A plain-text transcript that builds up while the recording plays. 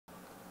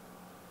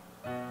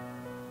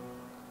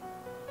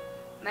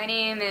My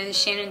name is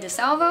Shannon.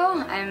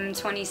 I'm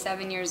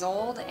 27 years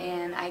old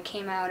and I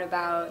came out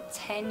about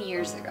 10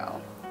 years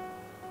ago.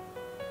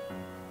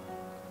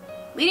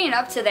 Leading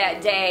up to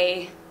that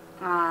day,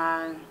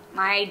 my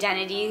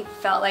identity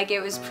felt like it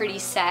was pretty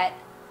set.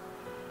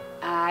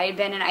 I had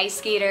been an ice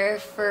skater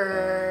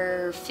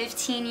for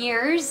 15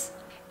 years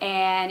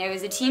and it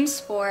was a team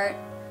sport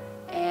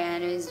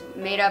and it was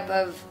made up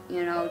of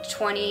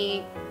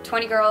 20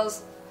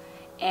 girls,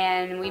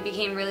 and we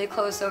became really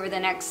close over the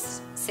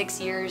next 6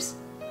 years.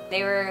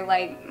 They were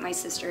like my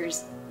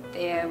sisters.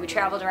 We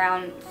traveled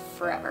around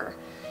forever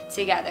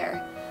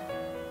together.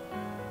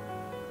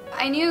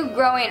 I knew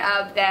growing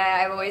up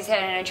that I've always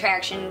had an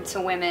attraction to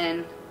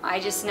women.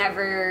 I just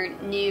never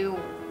knew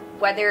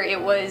whether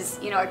it was,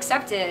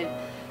 accepted.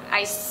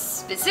 I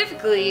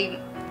specifically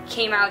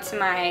came out to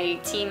my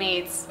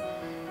teammates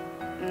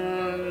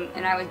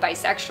and I was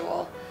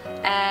bisexual.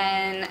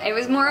 And it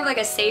was more of like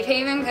a safe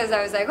haven because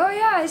I was like, oh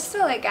yeah, I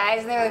still like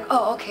guys. And they were like,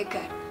 oh, okay,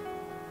 good.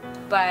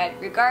 But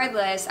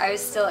regardless, I was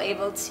still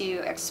able to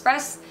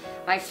express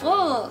my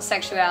full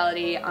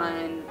sexuality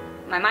on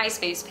my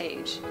MySpace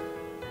page.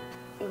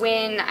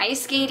 When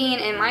ice skating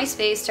and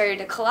MySpace started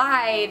to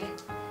collide,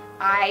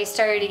 I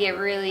started to get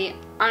really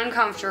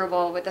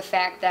uncomfortable with the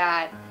fact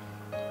that,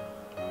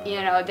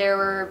 there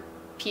were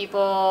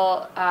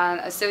people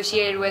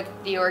associated with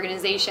the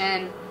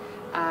organization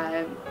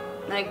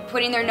like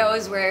putting their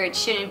nose where it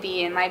shouldn't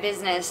be in my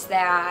business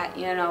that,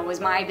 was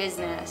my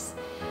business.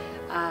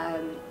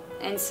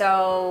 And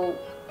so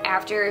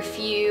after a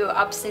few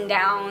ups and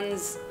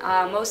downs,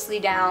 mostly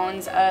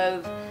downs,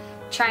 of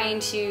trying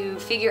to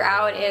figure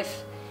out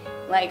if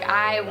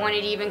I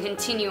wanted to even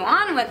continue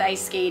on with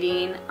ice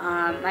skating,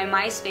 my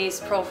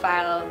MySpace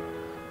profile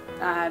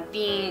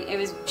it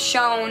was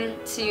shown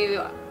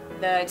to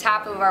the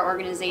top of our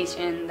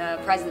organization, the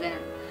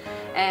president,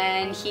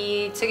 and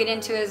he took it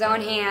into his own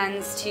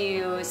hands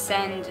to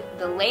send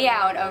the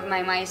layout of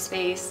my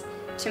MySpace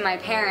to my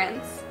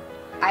parents.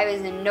 I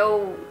was in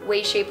no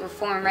way, shape, or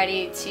form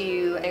ready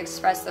to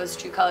express those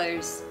true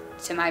colors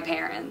to my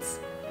parents.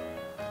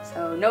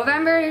 So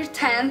November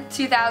 10th,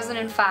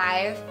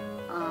 2005,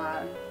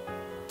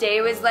 day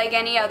was like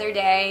any other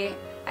day.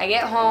 I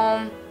get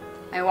home,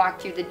 I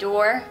walk through the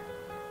door,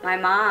 my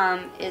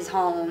mom is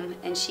home,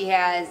 and she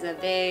has a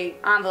big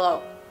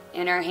envelope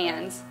in her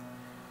hands.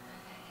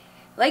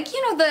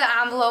 The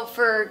envelope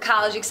for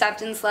college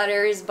acceptance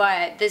letters,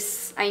 but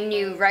this I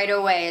knew right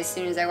away as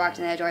soon as I walked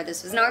in that door,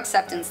 this was no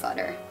acceptance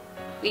letter.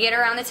 We get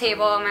around the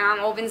table, my mom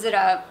opens it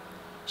up,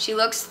 she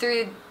looks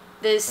through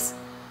this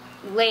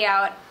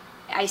layout,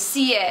 I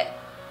see it.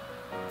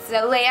 It's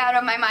the layout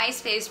of my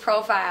MySpace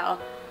profile,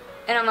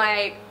 and I'm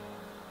like,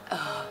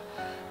 oh,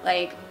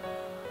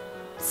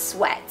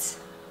 sweat.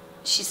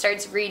 She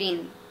starts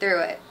reading through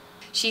it.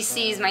 She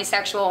sees my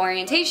sexual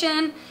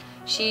orientation,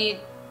 she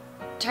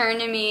turned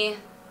to me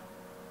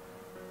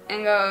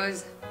and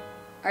goes,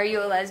 "Are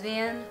you a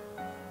lesbian?"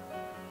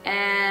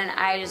 And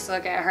I just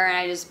look at her and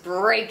I just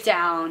break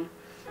down.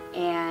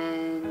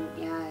 And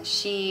yeah,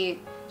 she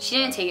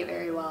didn't take it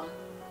very well.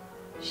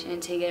 She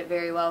didn't take it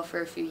very well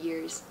for a few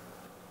years.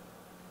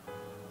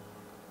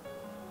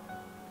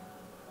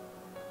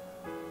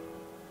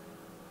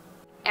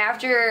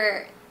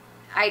 After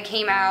I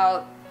came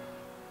out,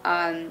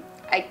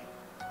 I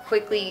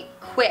quickly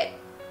quit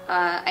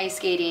ice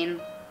skating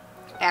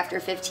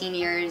after 15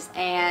 years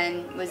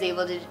and was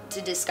able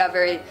to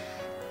discover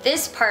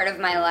this part of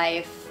my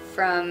life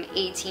from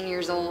 18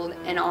 years old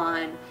and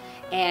on,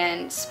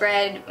 and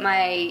spread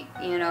my,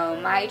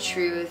 my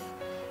truth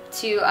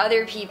to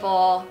other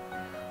people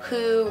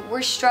who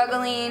were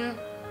struggling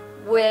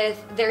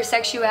with their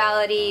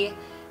sexuality.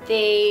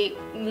 They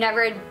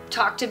never had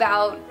talked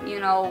about,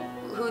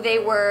 who they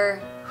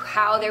were,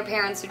 how their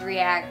parents would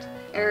react.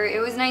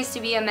 It was nice to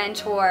be a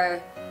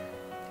mentor,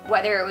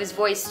 whether it was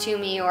voiced to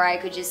me or I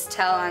could just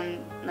tell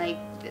on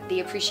the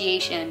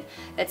appreciation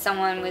that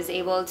someone was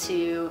able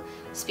to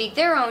speak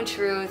their own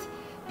truth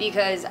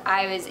because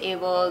I was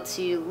able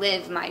to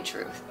live my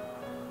truth.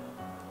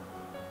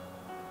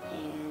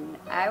 And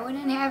I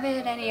wouldn't have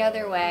it any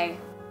other way.